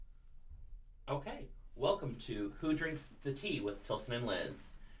Welcome to Who Drinks the Tea with Tilson and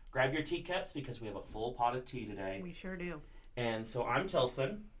Liz. Grab your teacups because we have a full pot of tea today. We sure do. And so I'm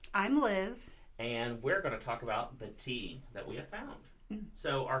Tilson. I'm Liz. And we're going to talk about the tea that we have found.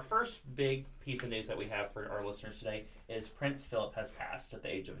 So our first big piece of news that we have for our listeners today is Prince Philip has passed at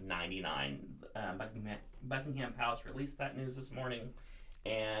the age of 99. Buckingham Palace released that news this morning.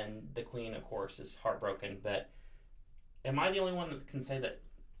 And the Queen, of course, is heartbroken. But am I the only one that can say that,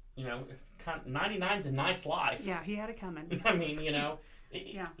 99's a nice life? Yeah, he had it coming. I mean,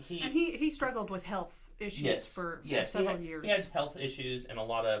 Yeah. He struggled with health issues for several years. He had health issues and a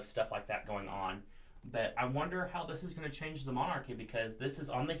lot of stuff like that going on. But I wonder how this is going to change the monarchy, because this is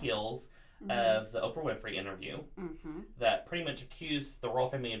on the heels of the Oprah Winfrey interview that pretty much accused the royal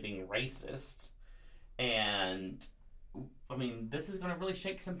family of being racist. And, I mean, this is going to really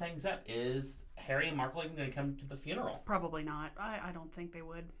shake some things up. Is Harry and Markle even going to come to the funeral? Probably not. I don't think they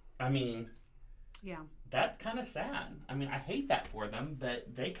would. I mean... Yeah. That's kind of sad. I mean, I hate that for them, but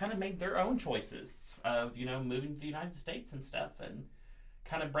they kind of made their own choices of, moving to the United States and stuff and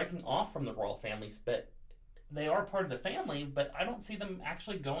kind of breaking off from the royal families. But they are part of the family, but I don't see them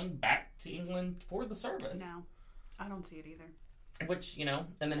actually going back to England for the service. No, I don't see it either. Which, and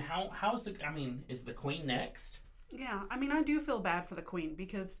then is the Queen next? Yeah, I mean, I do feel bad for the Queen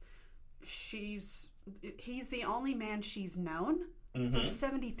because he's the only man she's known for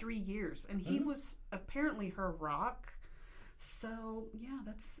 73 years, and he was apparently her rock. So yeah,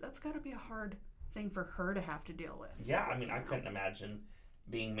 that's got to be a hard thing for her to have to deal with. Yeah, I mean, I couldn't imagine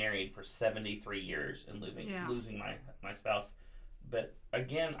being married for 73 years and losing my spouse. But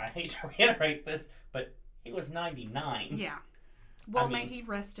again, I hate to reiterate this, but he was 99. Yeah. Well, may he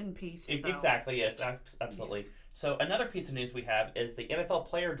rest in peace. Though. Exactly. Yes. Absolutely. Yeah. So another piece of news we have is the NFL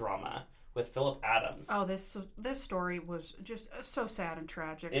player drama with Philip Adams. Oh, this story was just so sad and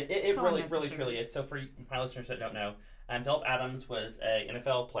tragic. It so really truly is. So for my listeners that don't know, Philip Adams was an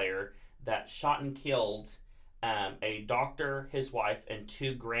NFL player that shot and killed a doctor, his wife, and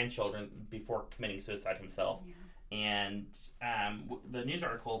 2 grandchildren before committing suicide himself. Yeah. And the news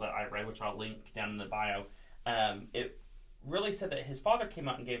article that I read, which I'll link down in the bio, it really said that his father came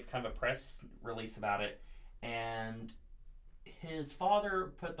out and gave kind of a press release about it, and his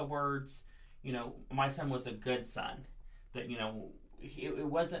father put the words, my son was a good son. That, it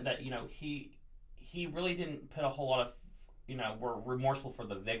wasn't that, he really didn't put a whole lot of, were remorseful for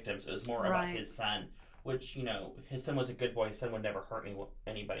the victims. It was more about his son, which, his son was a good boy. His son would never hurt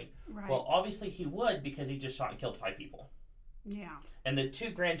anybody. Right. Well, obviously he would, because he just shot and killed 5 people. Yeah. And the 2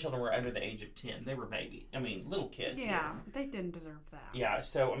 grandchildren were under the age of 10. They were little kids. Yeah, they didn't deserve that. Yeah,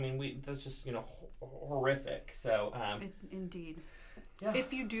 so, that's just, horrific. So, Indeed. Yeah.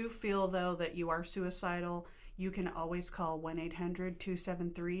 If you do feel, though, that you are suicidal, you can always call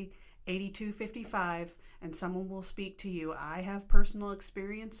 1-800-273-8255, and someone will speak to you. I have personal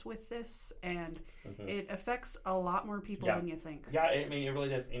experience with this, and it affects a lot more people than you think. Yeah, I mean, it really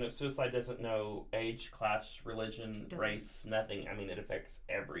does. Suicide doesn't know age, class, religion, race, nothing. I mean, it affects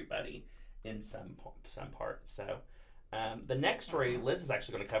everybody in some part. So, the next story Liz is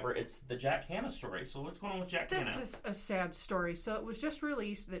actually going to cover, it's the Jack Hanna story. So what's going on with Jack Hanna? This is a sad story. So it was just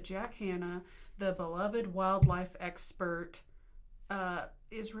released that Jack Hanna, the beloved wildlife expert,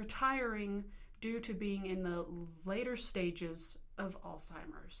 is retiring due to being in the later stages of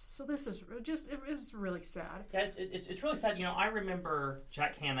Alzheimer's. So this is it's really sad. Yeah, it's really sad. I remember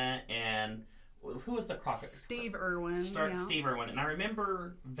Jack Hanna and who was the crocodile? Steve Irwin. Steve Irwin. And I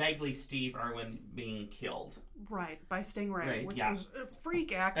remember vaguely Steve Irwin being killed. Right, by Stingray, which was a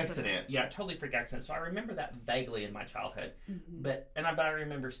freak accident. Yeah, totally freak accident. So I remember that vaguely in my childhood. But I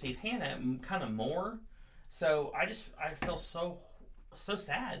remember Steve Hanna kind of more. So I feel so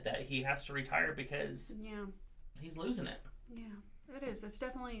sad that he has to retire because he's losing it. Yeah, it is. It's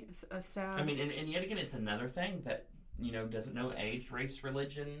definitely a sad... I mean, and yet again, it's another thing that, doesn't know age, race,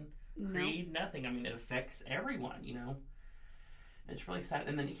 religion, creed, nothing. I mean, it affects everyone, It's really sad.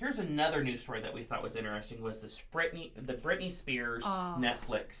 And then here's another news story that we thought was interesting, was the Britney Spears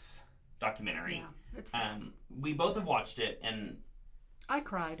Netflix documentary. Yeah, it's sad. We both have watched it, and... I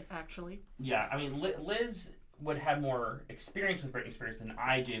cried, actually. Yeah, I mean, Liz would have more experience with Britney Spears than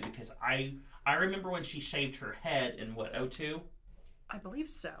I do, because I remember when she shaved her head in, 2002? I believe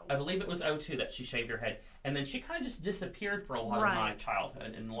so. I believe it was 2002 that she shaved her head. And then she kind of just disappeared for a lot of my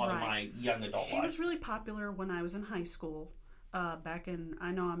childhood and a lot of my young adult life. She was really popular when I was in high school. Back in,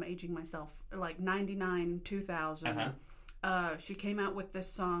 I know I'm aging myself, like 99, 2000. She came out with this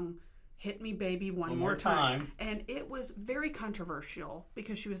song, Hit Me Baby One More Time. And it was very controversial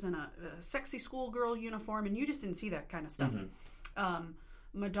because she was in a sexy schoolgirl uniform, and you just didn't see that kind of stuff.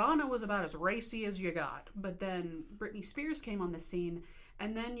 Madonna was about as racy as you got. But then Britney Spears came on the scene,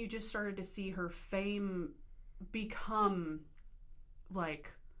 and then you just started to see her fame become,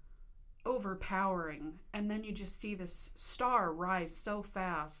 like, overpowering. And then you just see this star rise so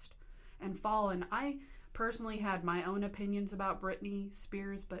fast and fall. And I personally had my own opinions about Britney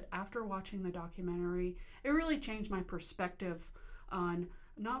Spears, but after watching the documentary, it really changed my perspective on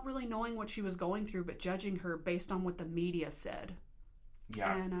not really knowing what she was going through, but judging her based on what the media said.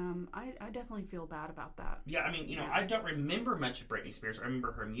 Yeah. And I definitely feel bad about that. Yeah, I mean, I don't remember much of Britney Spears. I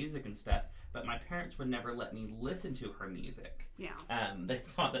remember her music and stuff, but my parents would never let me listen to her music. Yeah. They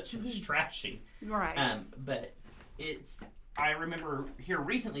thought that she was trashy. Right. But I remember here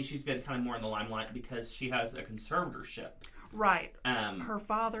recently she's been kind of more in the limelight because she has a conservatorship. Right. Her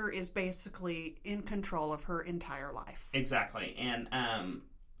father is basically in control of her entire life. Exactly. And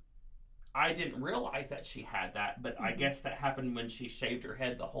I didn't realize that she had that, but I guess that happened when she shaved her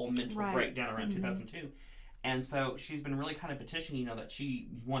head, the whole mental breakdown around 2002. And so she's been really kind of petitioning, that she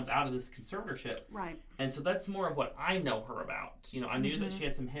wants out of this conservatorship. Right. And so that's more of what I know her about. I knew that she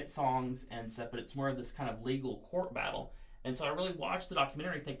had some hit songs and stuff, but it's more of this kind of legal court battle. And so I really watched the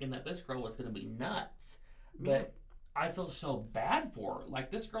documentary thinking that this girl was going to be nuts. But I feel so bad for her.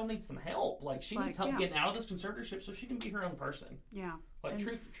 Like, this girl needs some help. Like, she needs help getting out of this conservatorship so she can be her own person. Yeah. Like,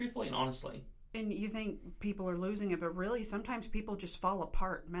 truthfully and honestly. And you think people are losing it, but really sometimes people just fall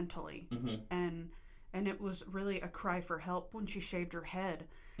apart mentally. And it was really a cry for help when she shaved her head.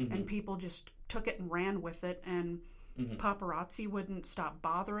 And people just took it and ran with it. And paparazzi wouldn't stop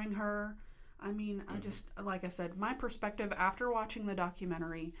bothering her. I mean, I just, like I said, my perspective after watching the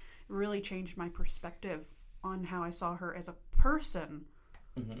documentary really changed my perspective on how I saw her as a person.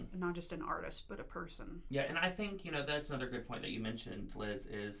 Not just an artist, but a person. Yeah, and I think, that's another good point that you mentioned, Liz,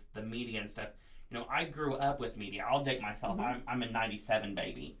 is the media and stuff. I grew up with media. I'll date myself. I'm a 97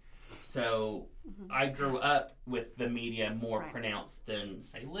 baby. So I grew up with the media more pronounced than,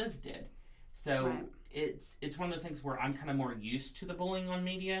 say, Liz did. So it's one of those things where I'm kind of more used to the bullying on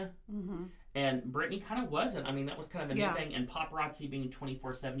media. And Britney kind of wasn't. I mean, that was kind of a new thing. And paparazzi being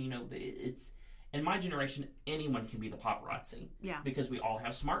 24/7, it's... In my generation, anyone can be the paparazzi. Yeah. Because we all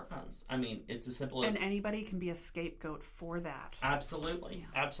have smartphones. I mean, it's as simple as... And anybody can be a scapegoat for that. Absolutely.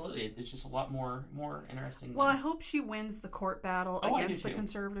 Yeah. Absolutely. It's just a lot more interesting. Well, I hope she wins the court battle against the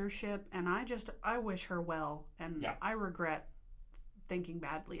conservatorship. And I wish her well. And I regret thinking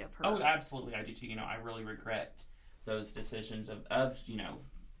badly of her. Oh, absolutely. I do too. I really regret those decisions of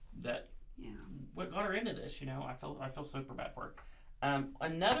that... Yeah. What got her into this, I feel super bad for her.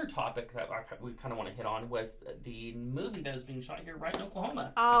 Another topic that we kind of want to hit on was the movie that is being shot here right in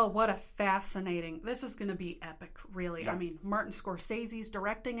Oklahoma. Oh, what a fascinating... This is going to be epic, really. Yeah. I mean, Martin Scorsese's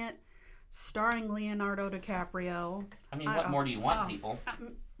directing it, starring Leonardo DiCaprio. I mean, what more do you want, people?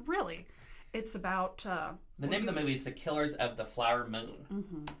 Really. It's about... the name of the movie is The Killers of the Flower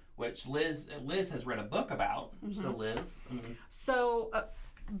Moon, which Liz has read a book about. So, Liz... So,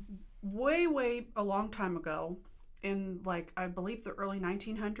 way a long time ago... In, I believe the early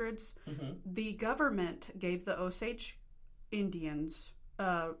 1900s, the government gave the Osage Indians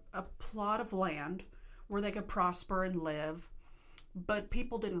a plot of land where they could prosper and live, but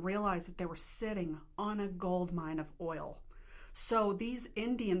people didn't realize that they were sitting on a gold mine of oil. So these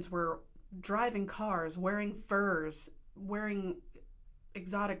Indians were driving cars, wearing furs, wearing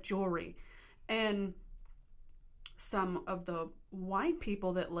exotic jewelry, and some of the white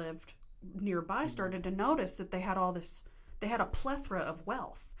people that lived nearby started to notice that they had a plethora of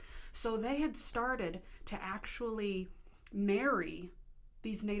wealth. So they had started to actually marry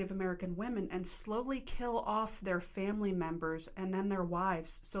these Native American women and slowly kill off their family members and then their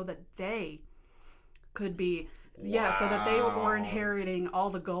wives so that they could be so that they were inheriting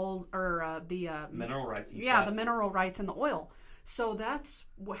all the gold or the mineral rights and stuff. The mineral rights and the oil. So that's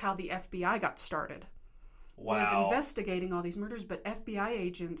how the FBI got started. Was investigating all these murders, but FBI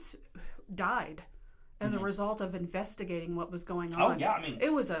agents died as a result of investigating what was going on. Oh, yeah, I mean...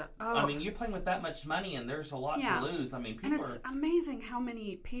 It was I mean, you're playing with that much money, and there's a lot to lose. I mean, people And it's amazing how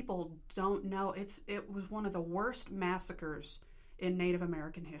many people don't know. It was one of the worst massacres in Native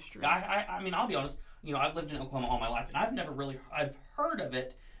American history. I mean, I'll be honest. I've lived in Oklahoma all my life, and I've heard of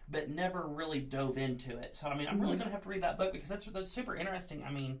it, but never really dove into it. So, I mean, I'm really going to have to read that book, because that's super interesting.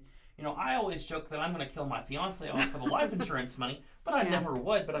 I mean... I always joke that I'm going to kill my fiance off for the life insurance money, but I never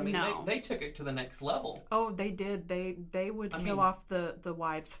would. But I mean, they took it to the next level. Oh, they did. They would kill off the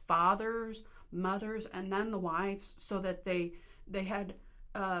wives' fathers, mothers, and then the wives, so that they had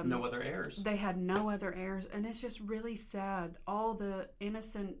no other heirs. They had no other heirs, and it's just really sad. All the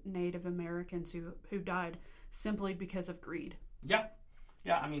innocent Native Americans who died simply because of greed. Yeah.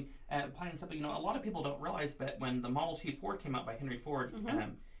 Yeah, I mean, plain and simple, a lot of people don't realize that when the Model T Ford came out by Henry Ford,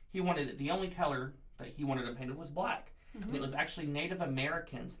 he wanted it, the only color that he wanted it painted was black. And it was actually Native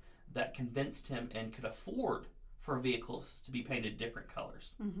Americans that convinced him and could afford for vehicles to be painted different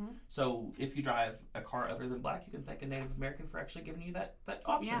colors. So if you drive a car other than black, you can thank a Native American for actually giving you that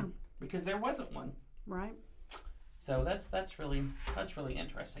option, because there wasn't one. Right. So that's really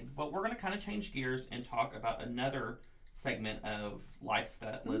interesting. But we're going to kind of change gears and talk about another segment of life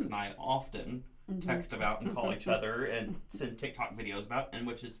that Liz and I often text about and call each other and send TikTok videos about, and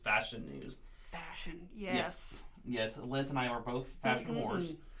which is fashion news. Fashion, yes. Yes, Liz and I are both fashion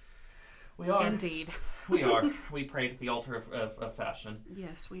whores. We are. Indeed. We are. We pray to the altar of fashion.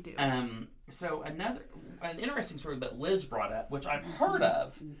 Yes, we do. So an interesting story that Liz brought up, which I've heard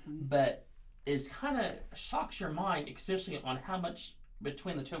of, but is kind of shocks your mind, especially on how much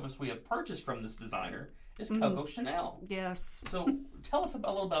between the two of us we have purchased from this designer, is Coco Chanel. Yes. So tell us a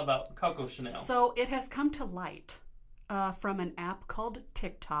little bit about Coco Chanel. So it has come to light from an app called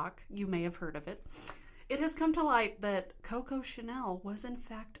TikTok. You may have heard of it. It has come to light that Coco Chanel was in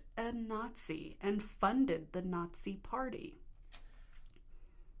fact a Nazi and funded the Nazi party.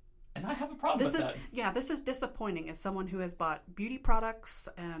 And I have a problem with that. Yeah, this is disappointing as someone who has bought beauty products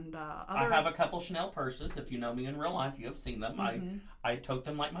and other... I have a couple Chanel purses. If you know me in real life, you have seen them. I tote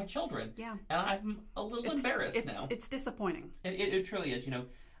them like my children. Yeah. And I'm a little embarrassed now. It's disappointing. It truly is.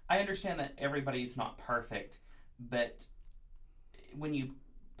 I understand that everybody's not perfect, but when you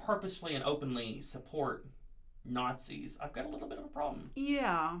purposely and openly support Nazis, I've got a little bit of a problem.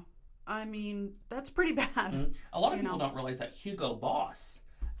 Yeah. I mean, that's pretty bad. A lot of people don't realize that Hugo Boss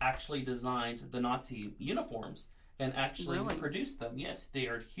actually designed the Nazi uniforms and actually produced them. Yes, they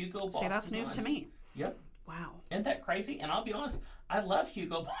are Hugo Boss. See, that's designed. news to me. Yep. Wow. Isn't that crazy? And I'll be honest, I love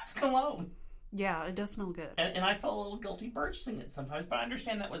Hugo Boss cologne. Yeah, it does smell good. And I feel a little guilty purchasing it sometimes, but I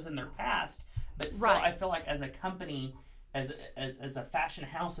understand that was in their past. But still, I feel like as a company, as a fashion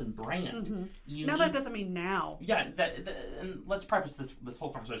house and brand, that doesn't mean now. Yeah, and let's preface this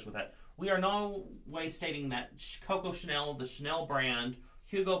whole conversation with that. We are no way stating that Coco Chanel, the Chanel brand,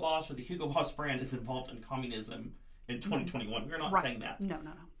 Hugo Boss or the Hugo Boss brand is involved in communism in 2021. We're not saying that. No.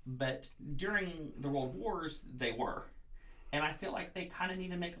 But during the World Wars, they were. And I feel like they kind of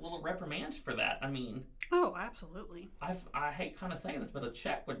need to make a little reprimand for that. I mean... Oh, absolutely. I hate kind of saying this, but a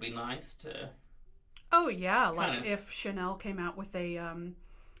check would be nice to... Oh, yeah. Like if Chanel came out with a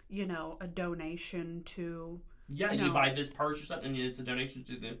donation to... Yeah, you buy this purse or something, and it's a donation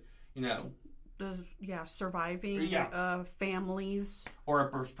to the, surviving families, or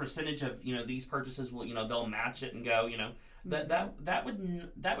a percentage of these purchases will they'll match it and go that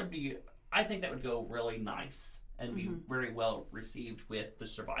would be, I think that would go really nice and be very well received with the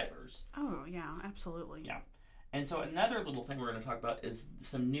survivors. Oh yeah, absolutely. Yeah. And so another little thing we're going to talk about is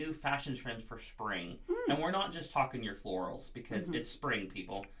some new fashion trends for spring. And we're not just talking your florals because it's spring,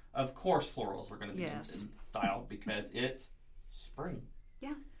 people. Of course florals are going to be in style because it's spring.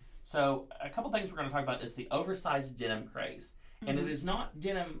 Yeah. So a couple things we're going to talk about is the oversized denim craze. And it is not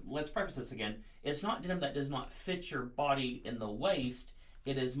denim, let's preface this again, it's not denim that does not fit your body in the waist.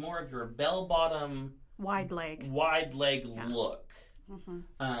 It is more of your bell-bottom... Wide leg look.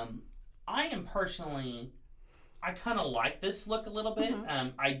 I am personally... I kind of like this look a little bit.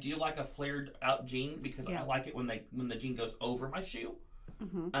 I do like a flared out jean because I like it when the jean goes over my shoe.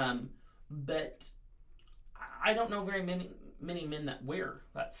 But I don't know very many men that wear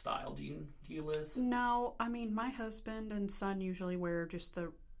that style. Do you, Liz? No, I mean my husband and son usually wear just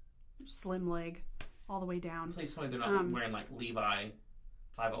the slim leg all the way down. Please tell me they're not wearing like Levi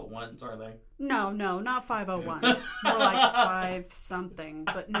 501s, are they? No, not 501s. More like 5 something.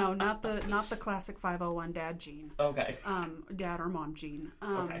 But no, not the classic 501 dad jean. Okay. Dad or mom jean.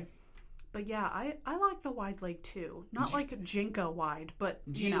 Okay. But yeah, I like the wide leg too. Not like Jinko wide, but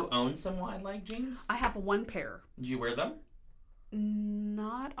do you own some wide leg jeans? I have one pair. Do you wear them?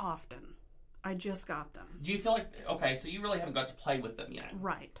 Not often. I just got them. Do you feel like so you really haven't got to play with them yet?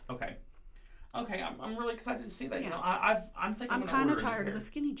 Right. Okay, I'm really excited to see that. Yeah. I'm thinking I'm kind of tired of the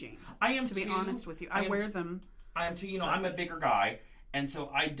skinny jean. I am to be honest with you. I wear them. I am too. I'm a bigger guy, and so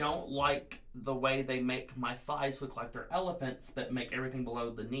I don't like the way they make my thighs look like they're elephants, but make everything below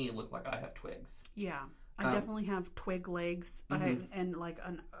the knee look like I have twigs. Yeah. I definitely have twig legs and like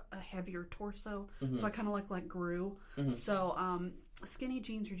a heavier torso, so I kind of like Gru. So skinny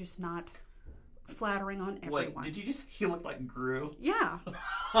jeans are just not flattering on everyone. Wait, did you just say you look like Gru? Yeah.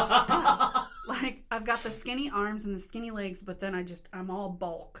 Yeah. Like I've got the skinny arms and the skinny legs, but then I'm all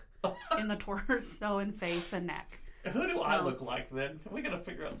bulk in the torso and face and neck. Who do I look like then? We gotta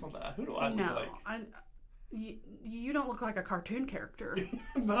figure out something. Who do I look like? You don't look like a cartoon character.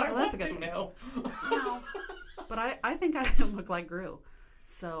 But so I that's a want good to thing. now. No. But I think I look like Gru.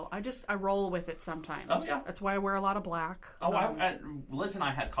 So I roll with it sometimes. Oh, yeah. That's why I wear a lot of black. Oh, Liz and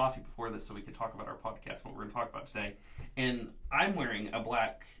I had coffee before this so we could talk about our podcast, what we're going to talk about today. And I'm wearing a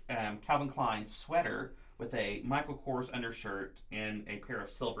black Calvin Klein sweater with a Michael Kors undershirt and a pair of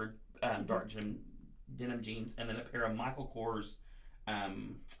silver dark denim jeans, and then a pair of Michael Kors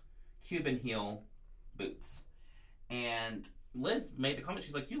Cuban heel boots. And Liz made the comment,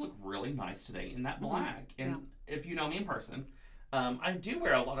 she's like, you look really nice today in that black. And if you know me in person, I do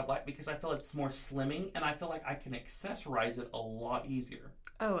wear a lot of black because I feel it's more slimming, and I feel like I can accessorize it a lot easier.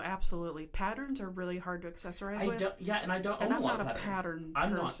 Oh, absolutely. Patterns are really hard to accessorize with. And I don't own I'm a lot not of a pattern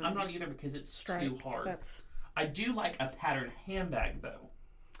I'm person. not either because it's too hard. I do like a patterned handbag, though.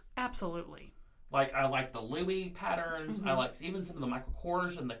 Absolutely. Like, I like the Louis patterns. I like even some of the Michael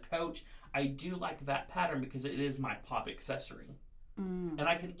Kors and the Coach. I do like that pattern because it is my pop accessory. And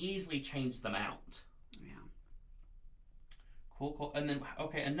I can easily change them out. Yeah. Cool. And then,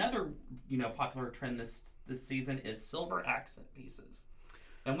 okay, another, popular trend this season is silver accent pieces.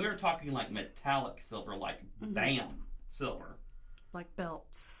 And we were talking like metallic silver, like BAM silver. Like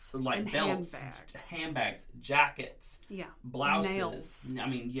belts. Like and belts, handbags, jackets, blouses. Nails. I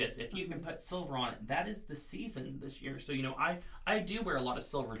mean, yes, if you can put silver on it, that is the season this year. So, I do wear a lot of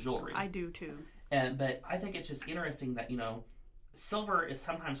silver jewelry. I do too. But I think it's just interesting that, silver is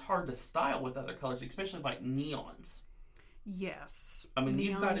sometimes hard to style with other colors, especially like neons. Yes. I mean,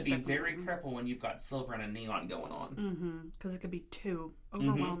 you've got to be very careful when you've got silver and a neon going on. Because it could be too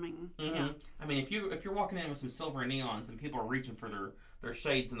overwhelming. Yeah. I mean, if you're walking in with some silver and neons and people are reaching for their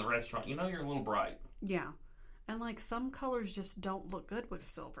shades in the restaurant, you're a little bright. Yeah. And like some colors just don't look good with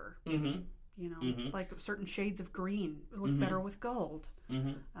silver. Like certain shades of green look better with gold.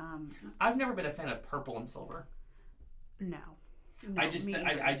 I've never been a fan of purple and silver. No, I just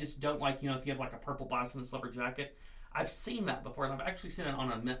don't like, if you have like a purple blouse and a silver jacket. I've seen that before, and I've actually seen it on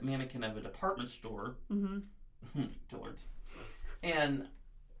a mannequin of a department store. Dillard's. And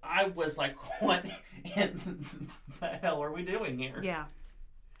I was like, what in the hell are we doing here? Yeah.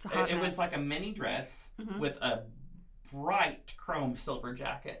 It's a hot it mess. was like a mini dress with a bright chrome silver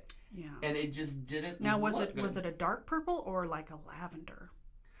jacket. Yeah. And it just didn't Now, was look good. it a dark purple or like a lavender?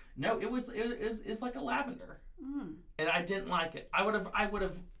 No, it's like a lavender. And I didn't like it. I would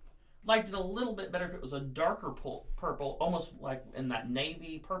have liked it a little bit better if it was a darker purple, almost like in that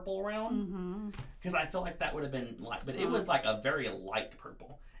navy purple realm. Because I feel like that would have been light. But it was like a very light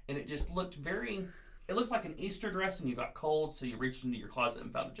purple. And it just looked it looked like an Easter dress and you got cold, so you reached into your closet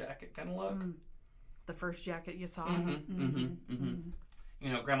and found a jacket kind of look. The first jacket you saw.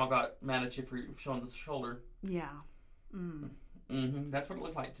 Grandma got mad at you for showing the shoulder. Yeah. That's what it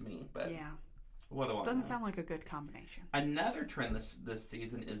looked like to me. But yeah. What do I Doesn't know? sound like a good combination. Another trend this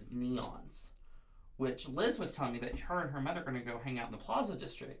season is neons, which Liz was telling me that her and her mother are going to go hang out in the Plaza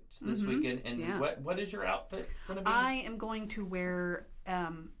District this weekend. And what is your outfit going to be? I am going to wear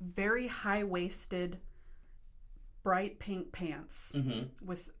very high-waisted, bright pink pants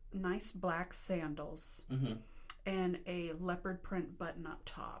with nice black sandals and a leopard print button-up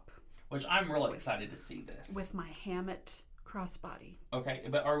top. Which I'm really excited to see this. With my Hammett crossbody. Okay,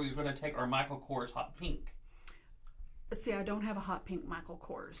 but are we going to take our Michael Kors hot pink? See, I don't have a hot pink Michael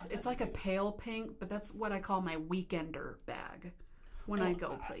Kors. It's like a pale pink, but that's what I call my weekender bag when I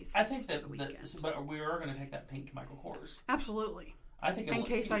go places. I think but we are going to take that pink Michael Kors. Absolutely. I think in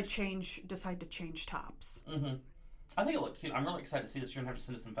case I decide to change tops. I think it look cute. I'm really excited to see this. You're going to have to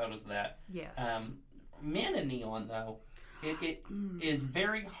send us some photos of that. Yes. Men in neon, though, it is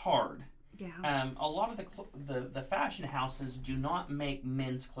very hard. Yeah. A lot of the fashion houses do not make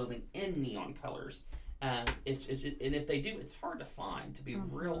men's clothing in neon colors. And if they do, it's hard to find, to be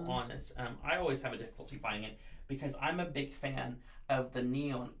real honest. I always have a difficulty finding it because I'm a big fan of the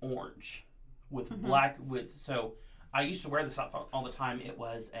neon orange with black so I used to wear this stuff all the time. It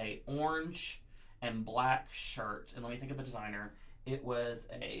was a orange and black shirt, and let me think of the designer. It was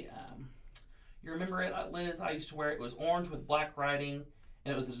a you remember it, Liz? I used to wear it. It was orange with black writing.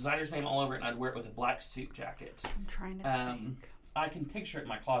 And it was the designer's name all over it, and I'd wear it with a black suit jacket. I'm trying to think. I can picture it in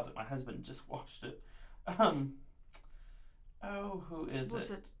my closet. My husband just washed it. Who is it? Was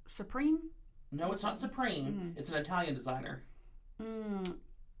it Supreme? No, it's not Supreme. It's an Italian designer.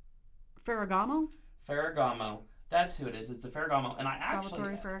 Ferragamo? Ferragamo. That's who it is. It's the Ferragamo. And I actually...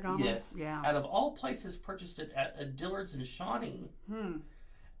 Salvatore Ferragamo? Yes. Yeah. Out of all places, purchased it at a Dillard's in Shawnee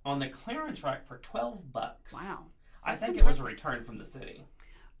on the clearance rack for $12. Wow. I think it was a return from the city.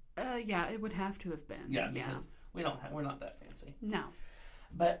 Yeah, it would have to have been. Yeah, because we're not that fancy. No.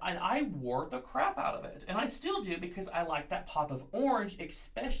 But I wore the crap out of it. And I still do because I like that pop of orange,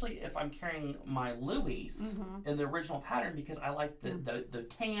 especially if I'm carrying my Louis in the original pattern, because I like the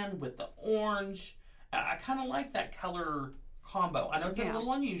tan with the orange. I kind of like that color combo. I know it's a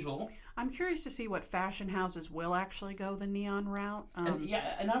little unusual. I'm curious to see what fashion houses will actually go the neon route.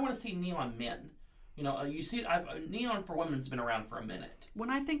 And I want to see neon men. You know, you see, neon for women's been around for a minute. When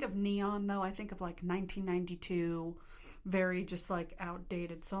I think of neon, though, I think of like 1992, very just like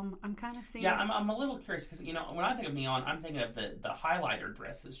outdated. So I'm kind of seeing. Yeah, I'm a little curious because, you know, when I think of neon, I'm thinking of the highlighter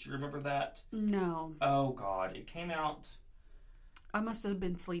dresses. Do you remember that? No. Oh, God. It came out. I must have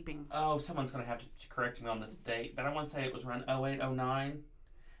been sleeping. Oh, someone's going to have to correct me on this date, but I want to say it was around 08, 09.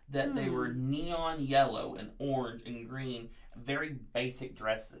 That they were neon yellow and orange and green, very basic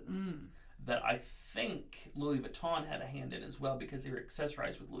dresses that I think Louis Vuitton had a hand in as well because they were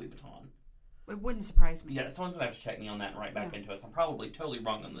accessorized with Louis Vuitton. It wouldn't surprise me. Yeah, someone's going to have to check me on that and write back into us. I'm probably totally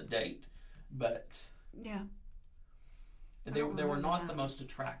wrong on the date, but yeah, they were not the most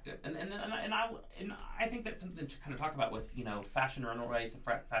attractive. And I think that's something to kind of talk about with, you know, fashion runways and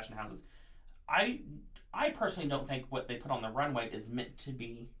fashion houses. I personally don't think what they put on the runway is meant to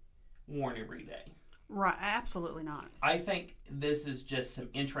be worn every day. Right, absolutely not. I think this is just some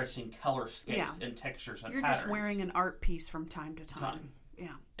interesting colorscapes and textures and You're patterns. just wearing an art piece from time to time. Yeah.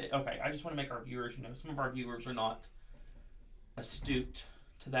 Okay, I just want to make our viewers, you know, some of our viewers are not astute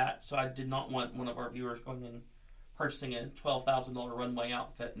to that, so I did not want one of our viewers going and purchasing a $12,000 runway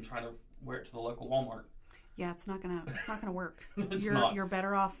outfit and trying to wear it to the local Walmart. Yeah, it's not gonna work. Not. You're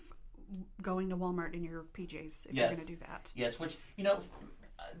better off going to Walmart in your PJs if you're gonna do that. Yes, which, you know,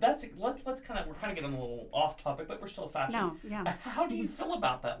 we're kind of getting a little off topic, but we're still fashion. No, yeah. How do you feel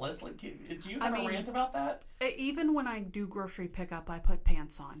about that, Liz? Like, do you have a rant about that? Even when I do grocery pickup, I put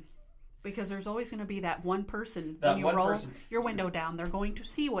pants on. Because there's always going to be that one person, when you roll your window down, they're going to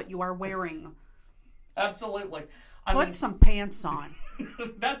see what you are wearing. Absolutely. Put some pants on.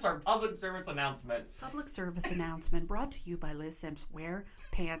 That's our public service announcement. Public service announcement brought to you by Liz Sims. Wear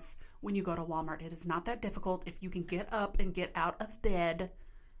pants when you go to Walmart. It is not that difficult. If you can get up and get out of bed,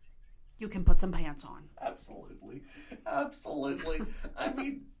 you can put some pants on. Absolutely. Absolutely. I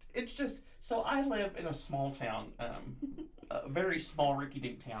mean, it's just... So I live in a small town, a very small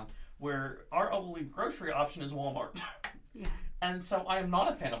rinky-dink town, where our only grocery option is Walmart. Yeah. And so I am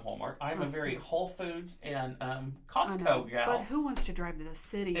not a fan of Walmart. I'm a very Whole Foods and Costco gal. But who wants to drive to the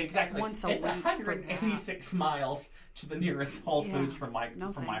city once a week? It's 186 miles to the nearest Whole Foods from my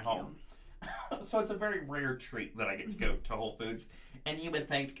home. So it's a very rare treat that I get to go to Whole Foods. And you would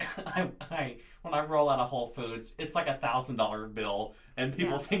think, when I roll out of Whole Foods, it's like $1,000 bill, and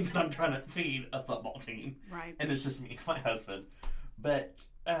people think that I'm trying to feed a football team. Right. And it's just me and my husband. But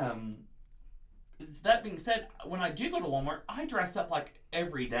that being said, when I do go to Walmart, I dress up like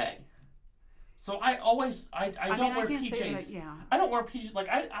every day. So I don't wear PJs. I don't wear PJs. Like,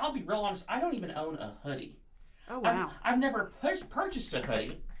 I'll be real honest, I don't even own a hoodie. Oh, wow. I've never purchased a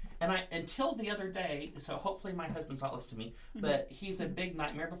hoodie. And until the other day, so hopefully my husband's not listening to me, but he's a big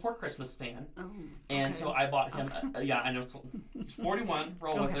Nightmare Before Christmas fan. Oh, okay. And so I bought him, I know he's 41,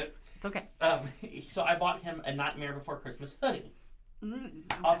 roll with it. It's okay. So I bought him a Nightmare Before Christmas hoodie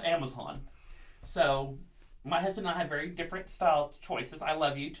off Amazon. So my husband and I have very different style choices. I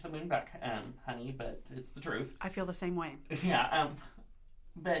love you to the moon back, honey, but it's the truth. I feel the same way. Yeah,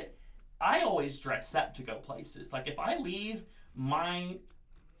 but I always dress up to go places. Like if I leave my...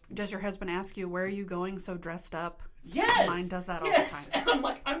 Does your husband ask you, where are you going so dressed up? Yes! Mine does that all the time. And I'm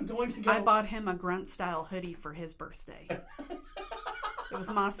like, I'm going to go... I bought him a grunt-style hoodie for his birthday. It was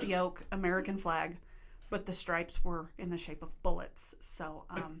mossy oak, American flag, but the stripes were in the shape of bullets. So,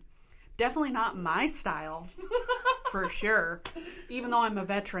 definitely not my style, for sure. Even though I'm a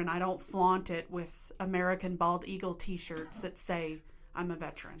veteran, I don't flaunt it with American Bald Eagle t-shirts that say I'm a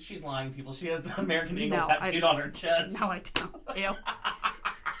veteran. She's lying, people. She has the American Eagle tattooed on her chest. No, I don't. Ew.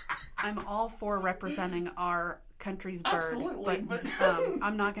 I'm all for representing our country's bird. Absolutely, but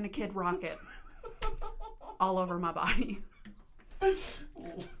I'm not going to Kid Rock it all over my body.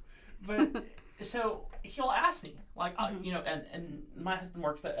 But so he'll ask me, like, you know, and my husband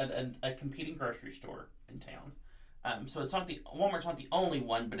works at a competing grocery store in town. So Walmart's not the only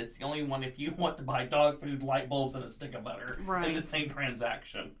one, but it's the only one if you want to buy dog food, light bulbs, and a stick of butter in the same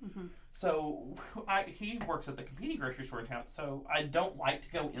transaction. Mm-hmm. So he works at the competing grocery store in town, so I don't like to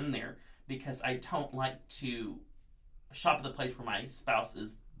go in there because I don't like to shop at the place where my spouse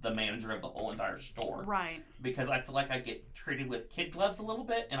is the manager of the whole entire store. Right. Because I feel like I get treated with kid gloves a little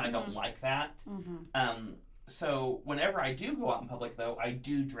bit, and I don't like that. Mm-hmm. So whenever I do go out in public, though, I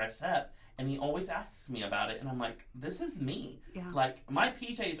do dress up. and he always asks me about it, and I'm like, this is me. Yeah. Like, my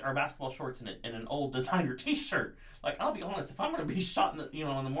PJs are basketball shorts and an old designer T-shirt. Like, I'll be honest, if I'm going to be shot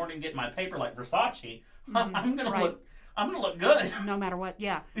in the morning getting my paper like Versace, I'm going to look good. No matter what,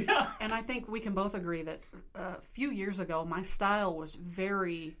 yeah. Yeah. And I think we can both agree that a few years ago, my style was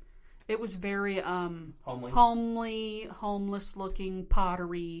very homely, homeless looking,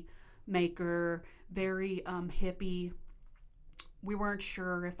 pottery maker, very hippie. We weren't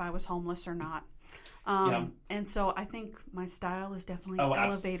sure if I was homeless or not. And so I think my style is definitely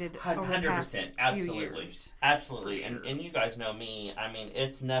elevated over the past few years. Absolutely. Sure. And you guys know me. I mean,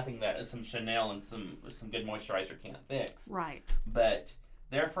 it's nothing that some Chanel and some good moisturizer can't fix. Right. But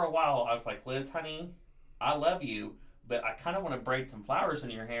there for a while, I was like, Liz, honey, I love you, but I kind of want to braid some flowers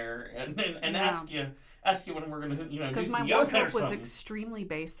in your hair and ask you when we're going to do because some my yoga wardrobe or was extremely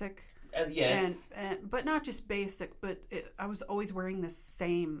basic. Yes. But not just basic, but I was always wearing the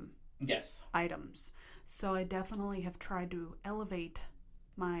same items. So I definitely have tried to elevate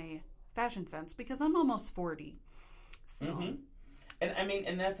my fashion sense because I'm almost 40. So. Mm-hmm. And I mean,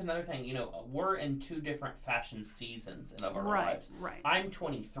 and that's another thing, we're in 2 different fashion seasons of our lives. Right. I'm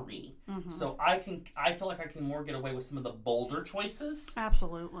 23, so I feel like I can more get away with some of the bolder choices.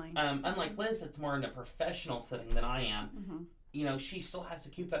 Absolutely. Unlike Liz, that's more in a professional setting than I am. Mm-hmm. She still has to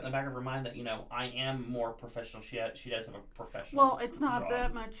keep that in the back of her mind that, I am more professional. She does have a professional Well, it's not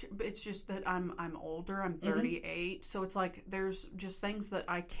that much. It's just that I'm older. I'm 38. So it's like there's just things that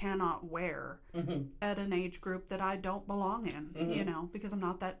I cannot wear at an age group that I don't belong in, because I'm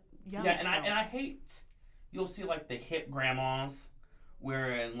not that young. Yeah, and I hate, you'll see like the hip grandmas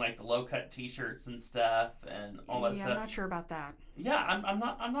wearing like the low-cut t-shirts and stuff and all that stuff. Yeah, I'm not sure about that. Yeah, I'm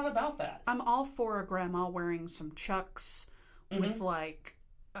not about that. I'm all for a grandma wearing some Chucks with like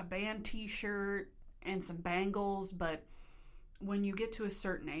a band t-shirt and some bangles, but when you get to a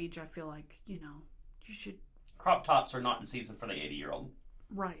certain age, I feel like, you should... Crop tops are not in season for the 80-year-old.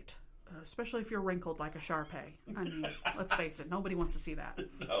 Right. Especially if you're wrinkled like a Shar-Pei. I mean, let's face it, nobody wants to see that.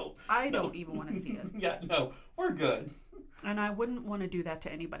 No. I don't even want to see it. Yeah, no, we're good. And I wouldn't want to do that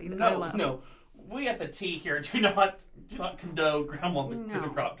to anybody that I love. No, we at the T here do not condone grandma in the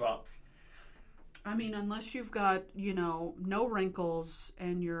crop tops. I mean, unless you've got, no wrinkles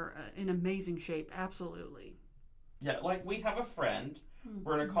and you're in amazing shape, absolutely. Yeah, like we have a friend,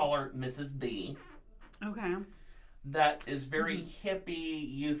 we're going to call her Mrs. B. Okay. That is very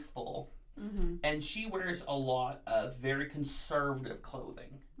hippie, youthful. And she wears a lot of very conservative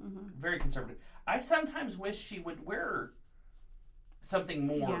clothing. Very conservative. I sometimes wish she would wear something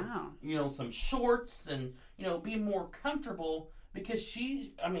more, some shorts and, be more comfortable. Because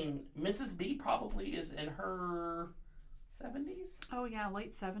Mrs. B probably is in her 70s. Oh, yeah,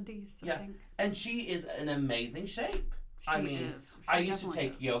 late 70s, I think. And she is in amazing shape. She is. I used to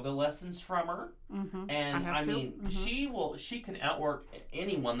take yoga lessons from her. And, she can outwork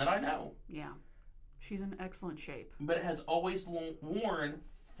anyone that I know. Yeah. She's in excellent shape. But has always worn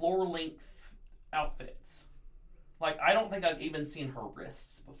floor-length outfits. Like, I don't think I've even seen her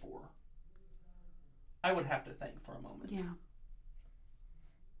wrists before. I would have to think for a moment. Yeah.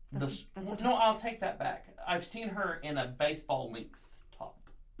 I'll take that back. I've seen her in a baseball length top.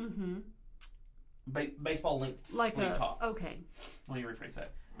 Baseball length sleeve top. Okay. Let me rephrase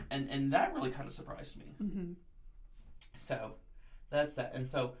that. And that really kind of surprised me. So that's that. And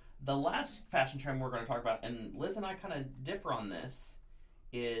so the last fashion trend we're going to talk about, and Liz and I kind of differ on this,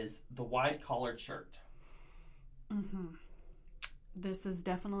 is the wide collared shirt. This is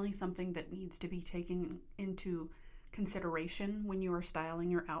definitely something that needs to be taken into consideration when you are styling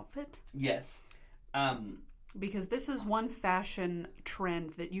your outfit. Yes. Because this is one fashion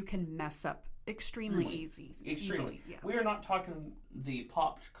trend that you can mess up extremely easily. Yeah. We are not talking the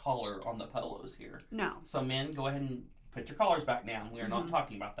popped collar on the polos here. No. So men, go ahead and put your collars back down. We are not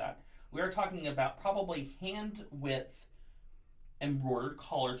talking about that. We are talking about probably hand width embroidered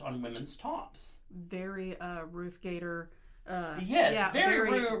collars on women's tops. Very Ruth Gator. Very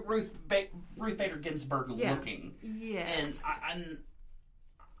Ruth Bader Ginsburg looking. Yes. And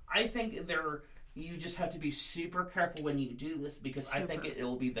I think you just have to be super careful when you do this because I think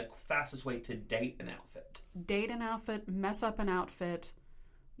it'll be the fastest way to date an outfit. Mess up an outfit.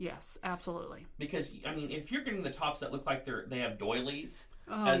 Yes, absolutely. Because if you're getting the tops that look like they have doilies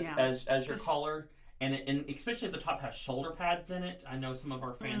as your collar, and especially if the top has shoulder pads in it. I know some of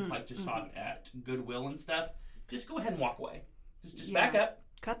our fans like to shop at Goodwill and stuff. Just go ahead and walk away. Just back up.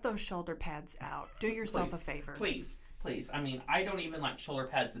 Cut those shoulder pads out. Do yourself a favor. Please. I don't even like shoulder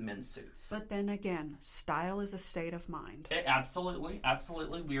pads in men's suits. But then again, style is a state of mind. Absolutely.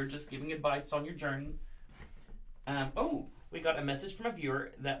 We are just giving advice on your journey. we got a message from a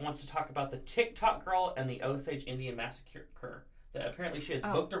viewer that wants to talk about the TikTok girl and the Osage Indian massacre. That apparently she has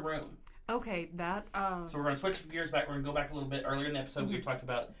booked a room. Okay, that. So we're going to switch gears back. We're going to go back a little bit earlier in the episode. We talked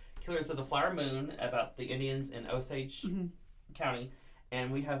about Killers of the Flower Moon, about the Indians in Osage County,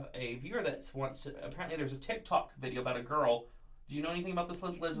 and we have a viewer that wants to. Apparently, there's a TikTok video about a girl. Do you know anything about this,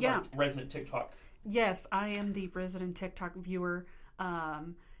 Liz? Liz is our resident TikTok. Yes, I am the resident TikTok viewer.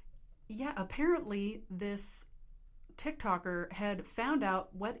 Apparently this TikToker had found out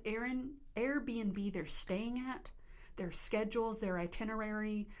what Airbnb they're staying at, their schedules, their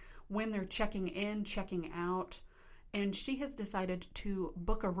itinerary, when they're checking in, checking out, and she has decided to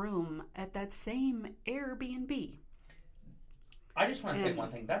book a room at that same Airbnb. I just want to say one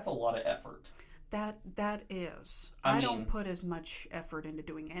thing. That's a lot of effort. That is. I don't put as much effort into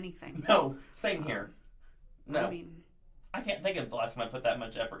doing anything. No, same here. No. I mean, I can't think of the last time I put that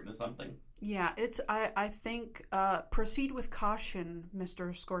much effort into something. Yeah, I think proceed with caution,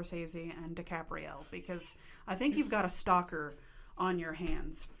 Mr. Scorsese and DiCaprio, because I think you've got a stalker on your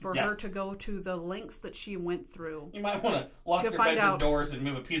hands for her to go to the lengths that she went through. You might want to lock your bedroom doors and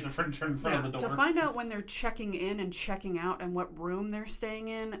move a piece of furniture in front of the door. To find out when they're checking in and checking out and what room they're staying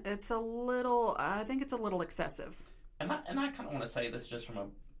in, I think it's a little excessive. And I kind of want to say this just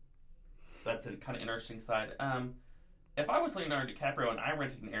from that's a kind of interesting side. If I was Leonardo DiCaprio and I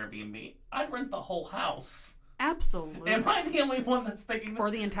rented an Airbnb, I'd rent the whole house. Absolutely. Am I the only one that's thinking this? Or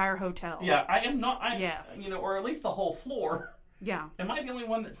the entire hotel. Yeah, I am not. Yes. Or at least the whole floor. Yeah. Am I the only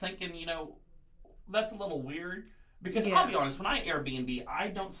one that's thinking, that's a little weird? Because I'll be honest, when I Airbnb, I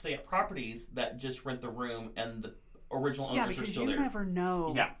don't stay at properties that just rent the room and the original owners are still there. Yeah, because you never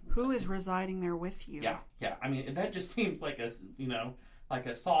know who is residing there with you. Yeah. I mean, that just seems like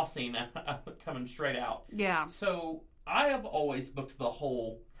a saw scene coming straight out. Yeah. So I have always booked the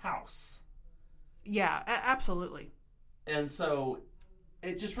whole house. Yeah, absolutely. And so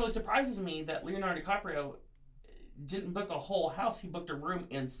it just really surprises me that Leonardo DiCaprio didn't book a whole house. He booked a room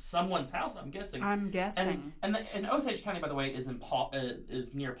in someone's house, I'm guessing. And Osage County, by the way, is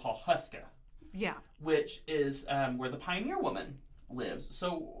near Pawhuska. Yeah. Which is where the Pioneer Woman lives.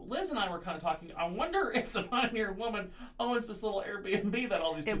 So Liz and I were kind of talking. I wonder if the Pioneer Woman owns this little Airbnb that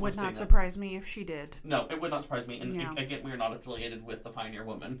all these people. It would not surprise me if she did. No, it would not surprise me. And again, we are not affiliated with the Pioneer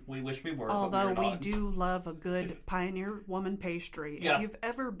Woman. We wish we were. Although but we do love a good Pioneer Woman pastry. Yeah. If you've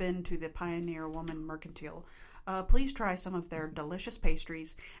ever been to the Pioneer Woman Mercantile, please try some of their delicious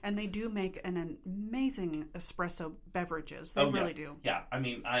pastries. And they do make an amazing espresso beverages. They really do. Yeah, I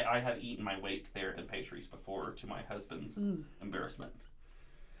mean, I have eaten my weight there in pastries before, to my husband's embarrassment.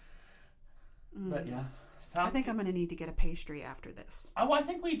 But yeah. I think I'm going to need to get a pastry after this. Oh, I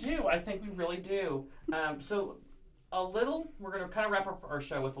think we do. I think we really do. So we're going to kind of wrap up our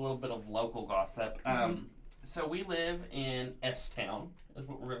show with a little bit of local gossip. So we live in S-Town, is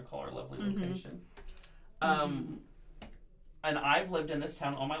what we're going to call our lovely location. And I've lived in this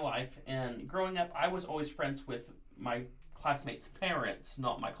town all my life, and growing up, I was always friends with my classmates' parents,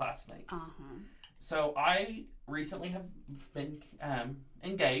 not my classmates. So I recently have been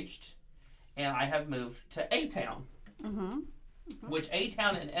engaged, and I have moved to A-Town, which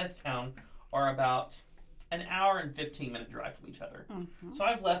A-Town and S-Town are about an hour and 15-minute drive from each other. So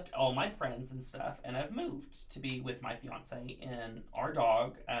I've left all my friends and stuff, and I've moved to be with my fiance and our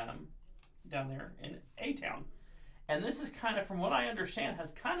dog down there in A-Town. And this is kind of, from what I understand,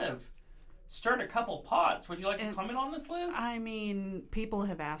 has kind of stirred a couple pots. Would you like to comment on this, Liz? I mean, people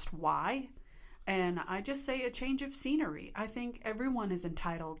have asked why, and I just say a change of scenery. I think everyone is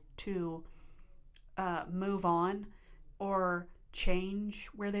entitled to move on or change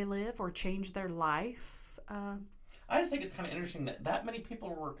where they live or change their life. I just think it's kind of interesting that many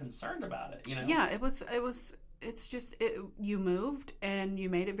people were concerned about it, Yeah, it's just, you moved and you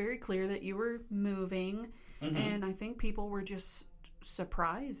made it very clear that you were moving. And I think people were just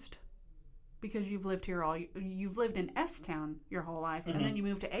surprised because you've lived in S-Town your whole life, and then you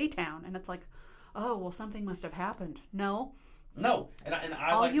moved to A-Town, and it's like, oh, well, something must have happened. No, and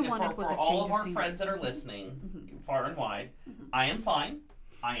I all like you wanted was a change all of our scenery. friends that are listening, far and wide. I am fine.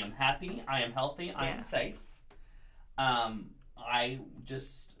 I am happy. I am healthy. I am safe. I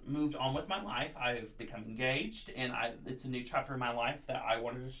just moved on with my life. I've become engaged, and it's a new chapter in my life that I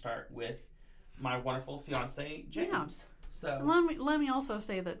wanted to start with my wonderful fiance, James. So let me also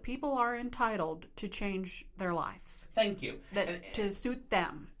say that people are entitled to change their life. Thank you. To suit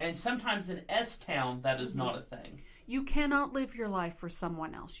them. And sometimes in S-Town, that is not a thing. You cannot live your life for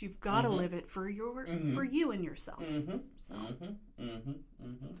someone else. You've got to live it for for you and yourself. So.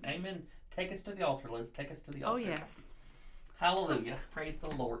 Amen. Take us to the altar, Liz. Take us to the altar. Oh, yes. Hallelujah. Praise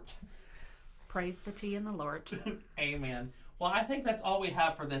the Lord. Praise the tea and the Lord. Amen. Well, I think that's all we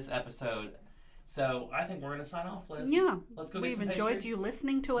have for this episode. So I think we're going to sign off, Liz. Yeah. Let's go get We've some enjoyed pastry. you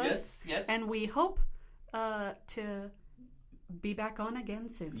listening to us. Yes. And we hope to be back on again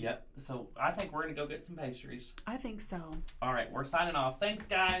soon. Yep. So I think we're going to go get some pastries. I think so. All right. We're signing off. Thanks,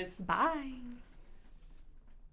 guys. Bye.